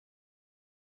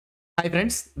Hi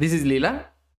friends, this is Leela.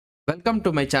 Welcome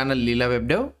to my channel Leela Web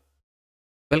Dev.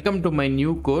 Welcome to my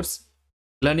new course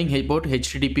learning about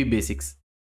HTTP basics.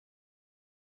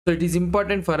 So it is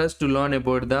important for us to learn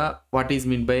about the what is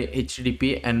meant by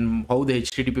HTTP and how the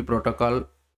HTTP protocol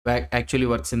actually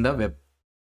works in the web.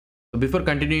 So before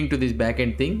continuing to this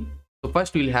backend thing, so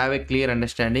first we'll have a clear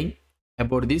understanding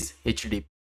about this HTTP.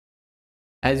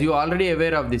 As you are already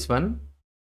aware of this one,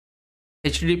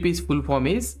 HTTP's full form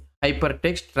is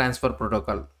Hypertext Transfer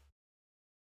Protocol.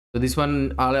 So this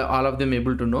one all of them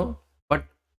able to know, but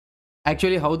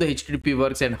actually how the HTTP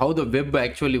works and how the web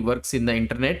actually works in the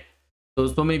internet,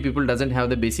 so many people doesn't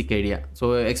have the basic idea.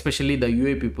 So especially the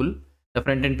UI people, the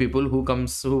front end people who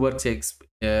works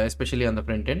especially on the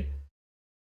front end,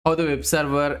 how the web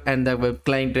server and the web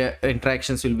client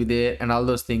interactions will be there and all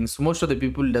those things. Most of the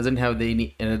people doesn't have the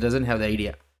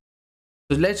idea.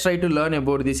 So let's try to learn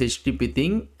about this HTTP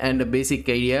thing and the basic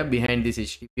idea behind this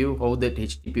HTTP, how that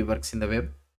HTTP works in the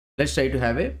web. Let's try to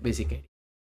have a basic idea.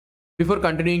 Before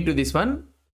continuing to this one,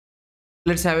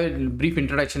 let's have a brief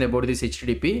introduction about this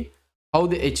HTTP, how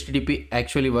the HTTP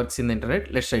actually works in the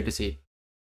internet. Let's try to see it.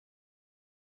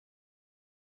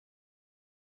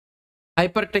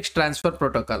 Hypertext Transfer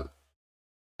Protocol.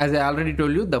 As I already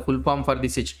told you, the full form for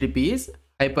this HTTP is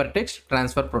Hypertext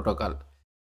Transfer Protocol.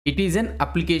 It is an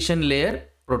application layer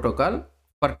protocol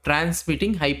for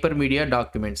transmitting hypermedia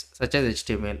documents such as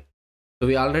HTML. So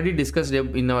we already discussed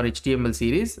in our HTML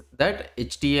series that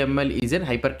HTML is an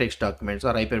hypertext documents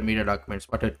or hypermedia documents,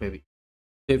 what it may be.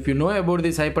 So if you know about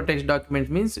this hypertext document,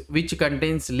 means which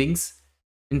contains links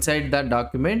inside that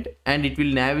document and it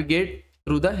will navigate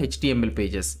through the HTML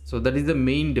pages. So that is the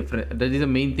main difference. That is the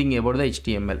main thing about the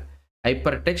HTML,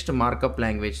 hypertext markup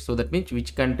language. So that means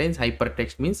which contains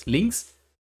hypertext means links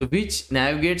which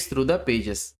navigates through the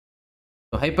pages.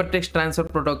 So hypertext transfer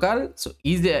protocol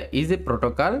is a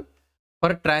protocol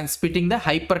for transmitting the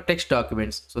hypertext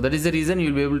documents. So that is the reason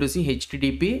you'll be able to see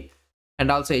HTTP and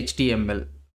also HTML.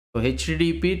 So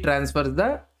HTTP transfers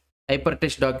the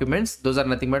hypertext documents. Those are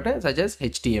nothing but such as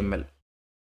HTML.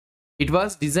 It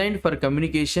was designed for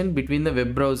communication between the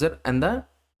web browser and the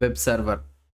web server,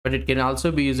 but it can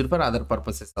also be used for other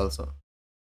purposes also.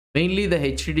 Mainly the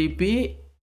HTTP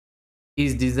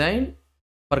is designed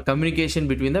for communication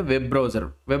between the web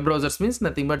browser. Web browsers means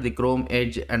nothing but the Chrome,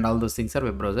 Edge and all those things are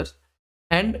web browsers,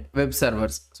 and web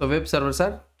servers. So web servers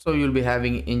are, so you'll be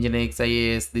having Nginx,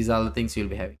 IIS, these are all the things you'll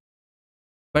be having,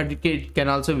 but it can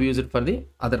also be used for the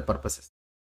other purposes.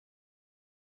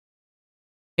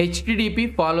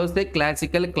 HTTP follows the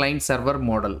classical client server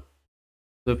model.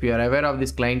 So if you are aware of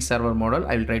this client server model,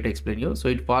 I will try to explain you. So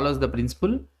it follows the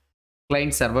principle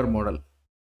client server model.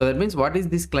 So that means what is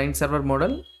this client server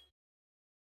model?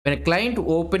 When a client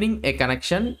opening a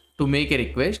connection to make a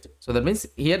request, so that means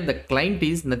here the client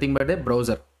is nothing but a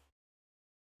browser.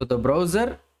 So the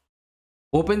browser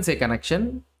opens a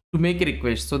connection to make a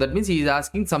request. So that means he is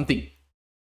asking something.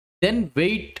 Then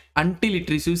wait until it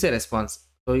receives a response.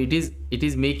 So it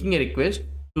is making a request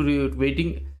to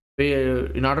waiting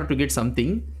in order to get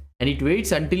something, and it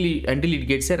waits until it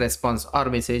gets a response or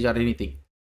message or anything.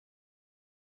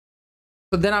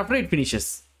 So then after it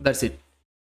finishes, that's it.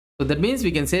 So that means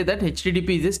we can say that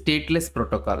HTTP is a stateless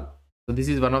protocol. So this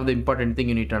is one of the important thing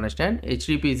you need to understand.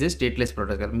 HTTP is a stateless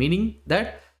protocol, meaning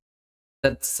that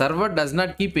the server does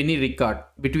not keep any record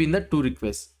between the two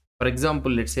requests. For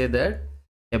example, let's say that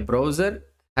a browser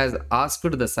has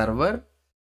asked the server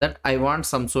that I want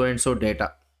some so and so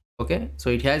data. Okay, so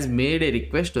it has made a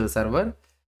request to the server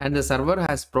and the server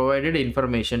has provided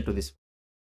information to this.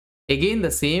 Again,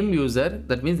 the same user,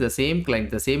 that means the same client,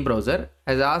 the same browser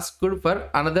has asked for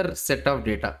another set of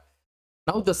data.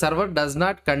 Now the server does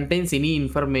not contains any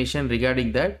information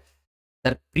regarding that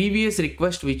the previous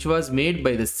request which was made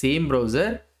by the same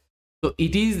browser. So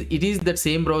it is that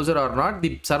same browser or not,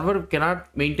 the server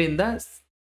cannot maintain the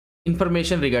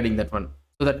information regarding that one.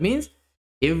 So that means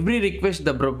every request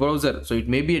the browser, so it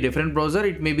may be a different browser,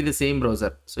 it may be the same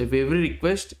browser. So if every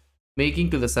request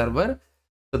making to the server,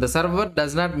 so the server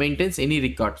does not maintain any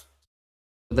records.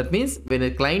 So that means when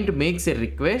a client makes a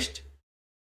request,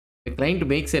 to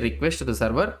the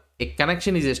server, a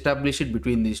connection is established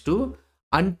between these two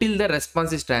until the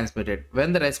response is transmitted.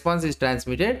 When the response is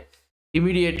transmitted,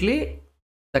 immediately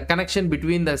the connection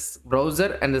between the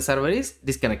browser and the server is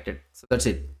disconnected. So that's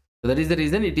it. So that is the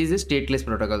reason it is a stateless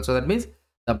protocol. So that means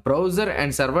the browser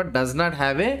and server does not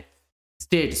have a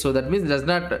state. So that means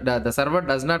the server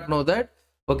does not know that,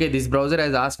 okay, this browser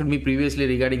has asked me previously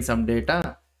regarding some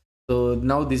data, so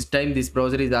now this time this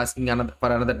browser is asking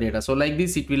for another data. So like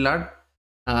this, it will not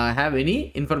have any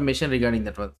information regarding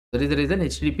that one. That is the reason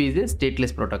HTTP is a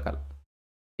stateless protocol.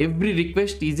 every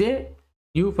request is a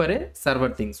new for a server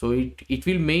thing. So it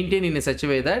will maintain in a such a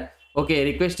way that, okay, a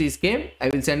request is came, I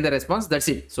will send the response, that's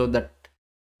it. So that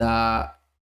the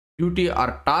duty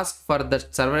or task for the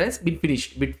server has been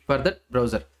finished for the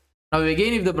browser. Now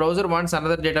again, if the browser wants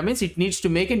another data, means it needs to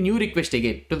make a new request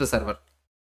again to the server.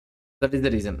 That is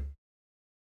the reason.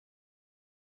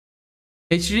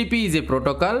 HTTP is a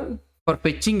protocol for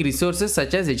fetching resources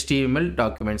such as HTML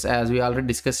documents. As we already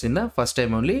discussed in the first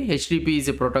time only, HTTP is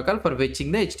a protocol for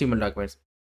fetching the HTML documents.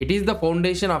 It is the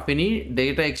foundation of any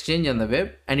data exchange on the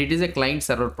web, and it is a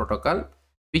client-server protocol,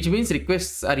 which means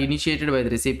requests are initiated by the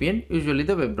recipient, usually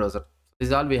the web browser. This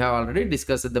is all we have already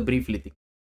discussed the briefly.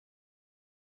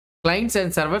 Clients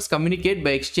and servers communicate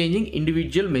by exchanging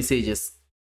individual messages.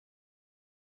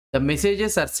 The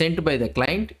messages are sent by the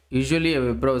client, usually a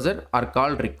web browser, are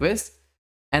called requests,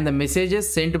 and the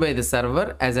messages sent by the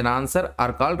server as an answer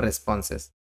are called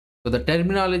responses. So the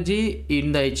terminology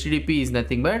in the HTTP is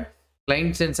nothing but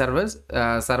clients and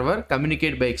server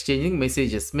communicate by exchanging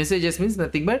messages. Messages means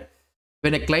nothing but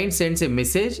when a client sends a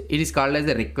message, it is called as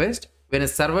a request. When a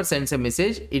server sends a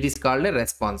message, it is called a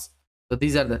response. So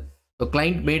these are the, so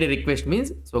client made a request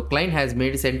means, so client has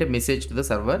sent a message to the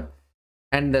server,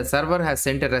 and the server has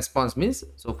sent a response means,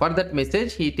 so for that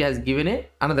message it has given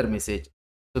another message.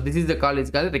 So this is the call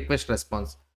is called request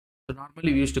response. So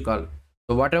normally we used to call,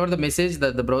 so whatever the message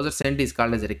that the browser sent is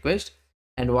called as a request,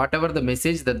 and whatever the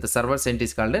message that the server sent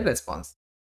is called a response.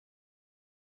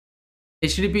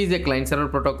 HTTP is a client-server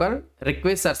protocol.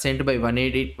 Requests are sent by one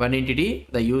entity,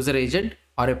 the user agent,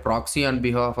 or a proxy on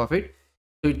behalf of it.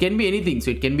 So it can be anything. So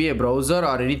it can be a browser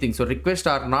or anything. So requests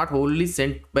are not only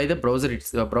sent by the browser. It's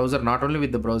the browser, not only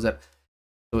with the browser.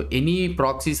 So any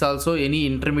proxies also, any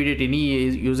intermediate, any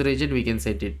user agent, we can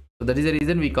set it. So that is the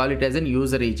reason we call it as an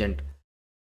user agent.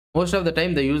 Most of the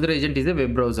time, the user agent is a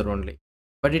web browser only,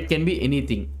 but it can be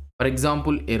anything. For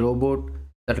example, a robot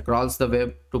that crawls the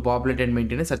web to populate and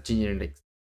maintain a search engine index.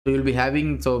 So you'll be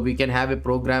having, so we can have a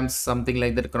programs, something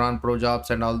like that, cron pro jobs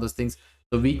and all those things.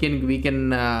 So we can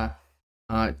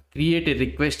create a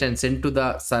request and send to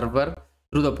the server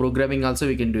through the programming. Also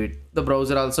we can do it. The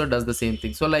browser also does the same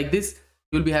thing. So like this,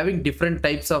 you'll be having different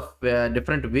types of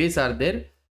different ways are there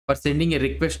for sending a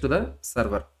request to the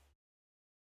server.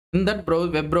 In that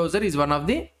web browser is one of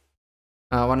the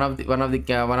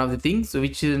things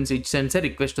which sends a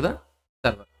request to the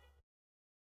server.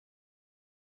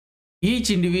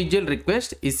 Each individual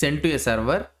request is sent to a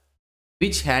server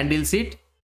which handles it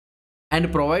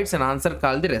and provides an answer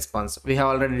called the response. We have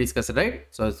already discussed, right?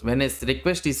 So when a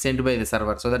request is sent by the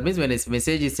server, so that means when a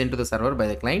message is sent to the server by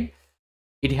the client,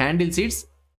 it handles it, so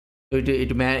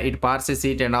it parses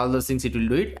it and all those things, it will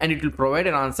do it, and it will provide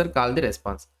an answer called the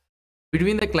response.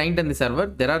 Between the client and the server,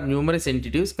 there are numerous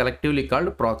entities collectively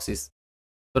called proxies.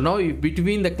 So now if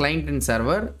between the client and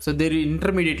server, so there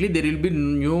intermediately there will be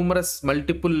numerous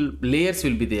multiple layers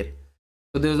will be there.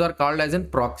 So those are called as in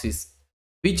proxies,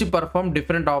 which perform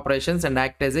different operations and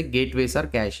act as a gateways or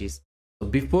caches. So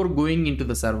before going into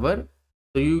the server,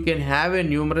 so you can have a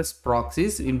numerous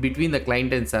proxies in between the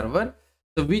client and server,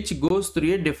 so which goes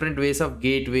through a different ways of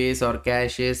gateways or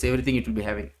caches, everything it will be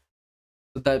having.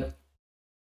 So the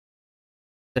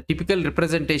typical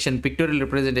representation, pictorial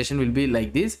representation will be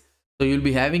like this. So you'll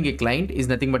be having a client is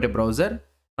nothing but a browser.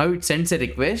 Now it sends a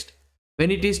request.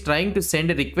 When it is trying to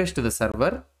send a request to the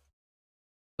server,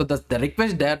 so the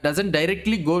request doesn't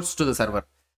directly goes to the server.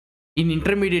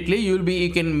 Intermediately you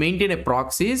can maintain a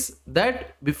proxies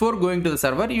that before going to the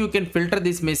server, you can filter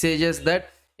these messages that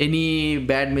any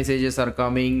bad messages are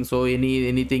coming. So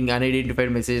anything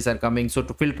unidentified messages are coming. So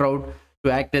to filter out,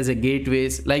 to act as a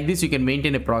gateways, like this you can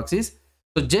maintain a proxies.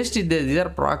 So just these are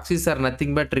proxies are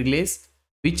nothing but relays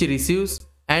which receives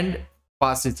and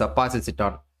passes it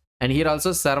on. And here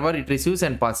also server, it receives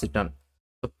and passes it on.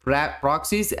 So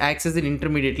proxies access it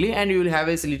intermediately, and you will have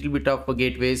a little bit of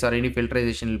gateways or any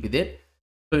filtration will be there.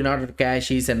 So in order to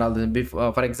caches and all this,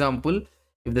 for example,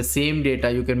 if the same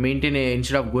data you can maintain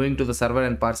instead of going to the server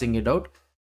and parsing it out,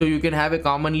 so you can have a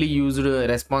commonly used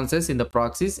responses in the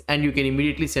proxies, and you can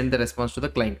immediately send the response to the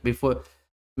client before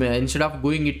instead of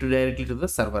going it directly to the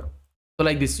server. So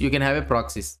like this, you can have a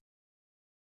proxies.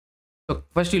 So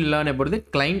first you'll learn about the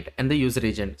client and the user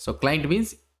agent. So client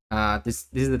means this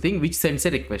is the thing which sends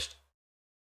a request.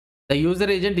 The user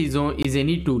agent is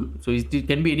any tool. So it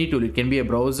can be any tool. It can be a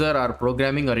browser or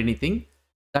programming or anything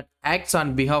that acts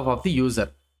on behalf of the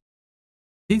user.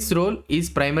 This role is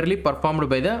primarily performed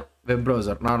by the web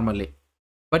browser normally,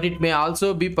 but it may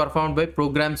also be performed by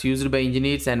programs used by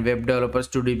engineers and web developers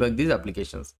to debug these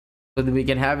applications. So we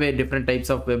can have a different types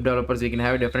of web developers. We can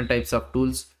have different types of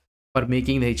tools for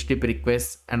making the HTTP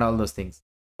requests and all those things.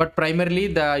 but primarily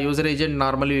the user agent,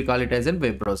 normally we call it as a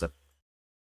web browser.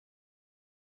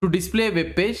 To display a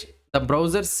web page, the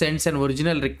browser sends an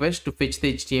original request to fetch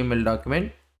the HTML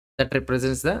document that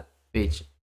represents the page.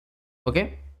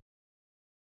 Okay.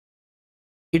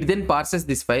 It then parses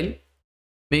this file,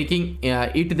 making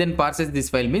it then parses this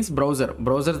file means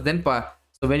browsers then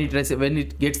so when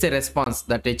it gets a response,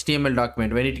 that HTML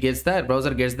document, when it gets the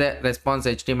browser gets the response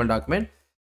HTML document,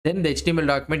 then the HTML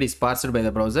document is parsed by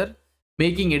the browser,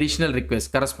 making additional requests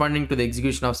corresponding to the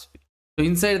execution of. So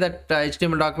inside that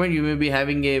HTML document, you may be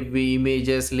having a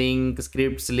images link,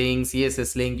 scripts link,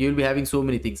 CSS link. You will be having so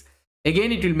many things.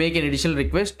 Again, it will make an additional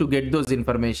request to get those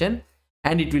information,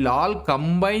 and it will all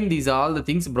combine all the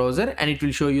things browser, and it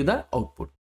will show you the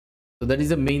output. So that is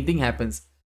the main thing happens.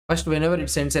 First, whenever it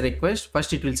sends a request,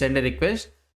 first it will send a request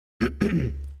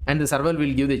and the server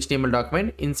will give the HTML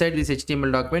document. Inside this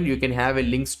HTML document, you can have a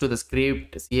links to the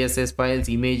script, CSS files,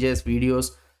 images,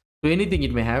 videos, so anything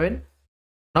it may have in.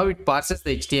 Now it parses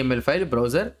the HTML file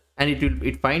browser, and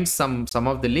it finds some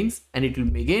of the links, and it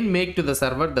will again make to the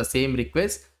server the same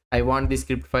request. I want the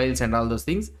script files and all those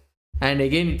things, and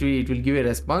again it will give a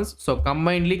response. So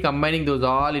combining those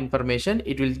all information,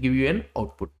 it will give you an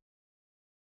output.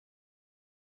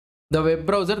 The web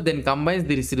browser then combines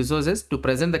these resources to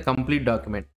present the complete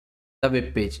document, the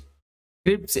web page.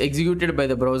 Scripts executed by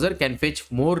the browser can fetch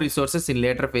more resources in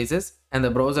later phases, and the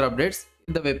browser updates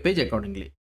the web page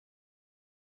accordingly.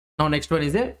 Now next one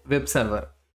is a web server.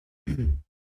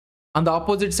 On the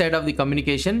opposite side of the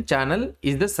communication channel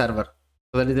is the server.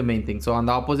 So that is the main thing. So on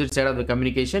the opposite side of the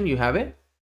communication, you have a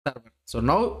server. So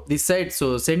now this side,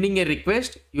 so sending a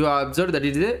request, you observe that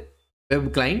it is a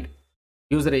web client,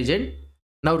 user agent.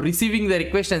 Now receiving the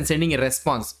request and sending a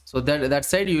response. So that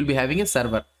side you will be having a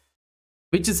server,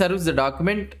 which serves the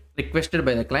document requested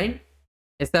by the client.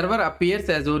 A server appears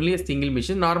as only a single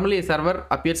machine. Normally a server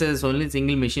appears as only a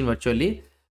single machine virtually,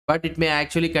 but it may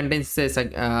actually contain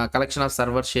a collection of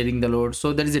servers sharing the load.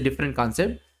 So that is a different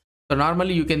concept. So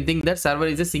normally you can think that server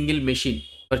is a single machine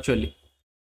virtually.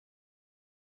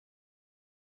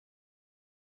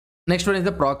 Next one is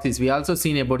the proxies. We also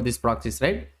seen about these proxies,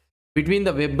 right? Between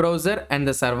the web browser and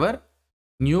the server,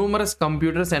 numerous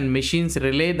computers and machines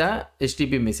relay the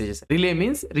HTTP messages. Relay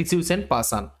means receives and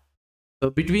pass on. So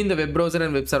between the web browser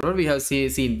and web server, we have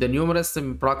seen the numerous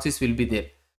proxies will be there.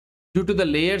 Due to the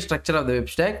layered structure of the web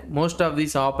stack, most of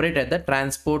these operate at the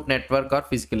transport network or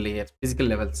physical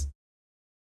levels.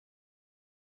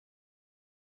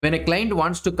 When a client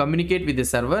wants to communicate with the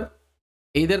server,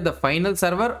 either the final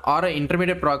server or an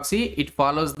intermediate proxy, it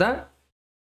performs the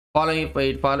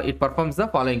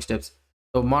following steps.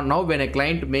 So now when a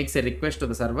client makes a request to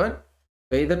the server,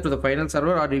 either to the final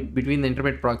server or between the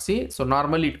intermediate proxy, so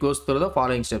normally it goes through the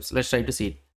following steps. Let's try to see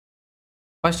it.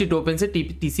 First, it opens a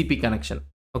TCP connection.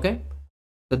 Okay,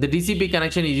 so the TCP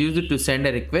connection is used to send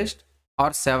a request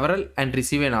or several and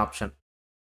receive an option.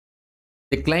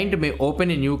 The client may open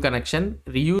a new connection,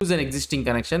 reuse an existing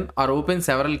connection, or open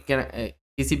several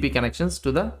TCP connections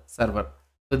to the server.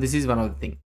 So this is one of the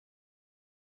things.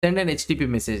 Send an HTTP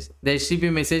message. The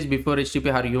HTTP message before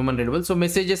HTTP are human readable. So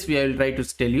messages I will try to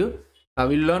tell you.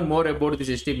 We'll learn more about these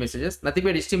HTTP messages. Nothing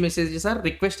but HTTP messages are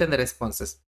request and the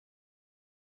responses.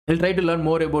 We'll try to learn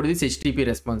more about these HTTP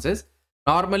responses.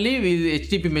 Normally,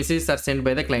 HTTP messages are sent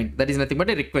by the client. That is nothing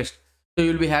but a request. So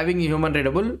you will be having a human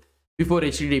readable before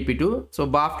HTTP2. So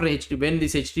after when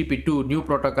this HTTP2 new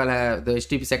protocol, the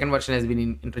HTTP second version has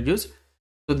been introduced.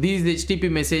 So these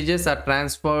HTTP messages are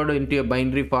transferred into a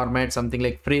binary format, something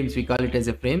like frames. We call it as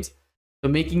a frames. So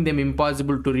making them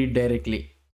impossible to read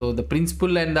directly. So the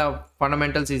principle and the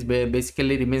fundamentals is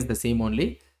basically remains the same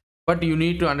only. But you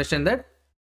need to understand that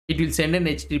it will send an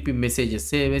HTTP messages.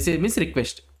 Say message means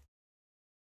request.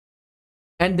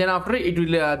 And then after it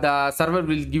will the server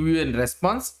will give you a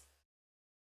response,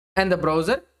 and the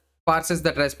browser parses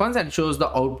that response and shows the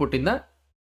output in the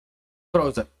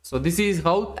browser. So this is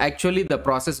how actually the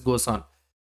process goes on.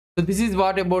 So this is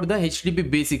what about the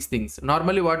HTTP basics things.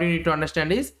 Normally what you need to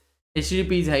understand is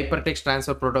HTTP is hypertext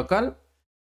transfer protocol.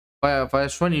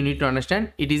 First one you need to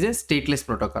understand, it is a stateless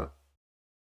protocol.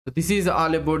 So this is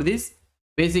all about this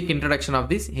basic introduction of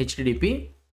this HTTP.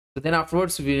 So then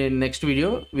afterwards, in next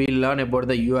video, we will learn about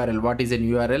the URL. What is an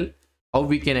URL? How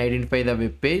we can identify the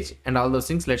web page and all those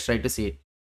things. Let's try to see it.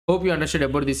 Hope you understood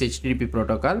about this HTTP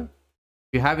protocol.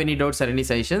 If you have any doubts or any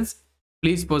suggestions,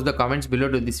 please post the comments below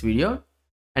to this video.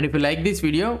 And if you like this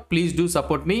video, please do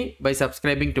support me by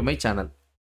subscribing to my channel.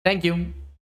 Thank you.